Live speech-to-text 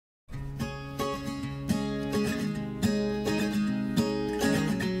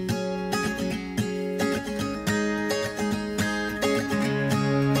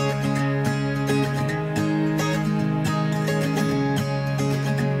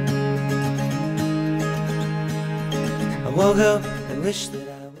woke up and wished that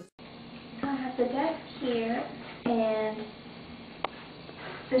I was. I have the desk here and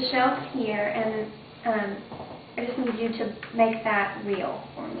the shelf here, and I just need you to make that real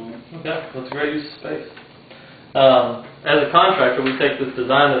for me. Okay, that's a great use of space. As a contractor, we take this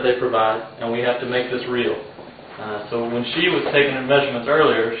design that they provide and we have to make this real. So when she was taking her measurements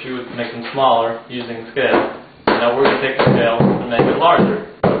earlier, she would make them smaller using scale. Now we're going to take the scale and make it larger.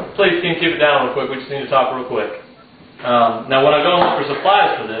 Please, can you keep it down real quick? We just need to talk real quick. Now when I go and look for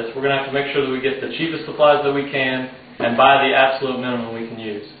supplies for this, we're going to have to make sure that we get the cheapest supplies that we can and buy the absolute minimum we can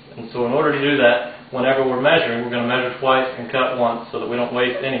use. And so in order to do that, whenever we're measuring, we're going to measure twice and cut once so that we don't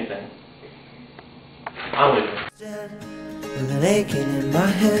waste anything. I'm leaving. With an aching in my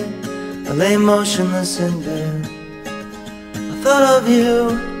head, I lay motionless in bed. I thought of you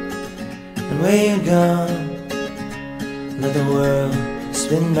and where you'd gone. Let the world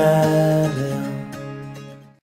spin madly on.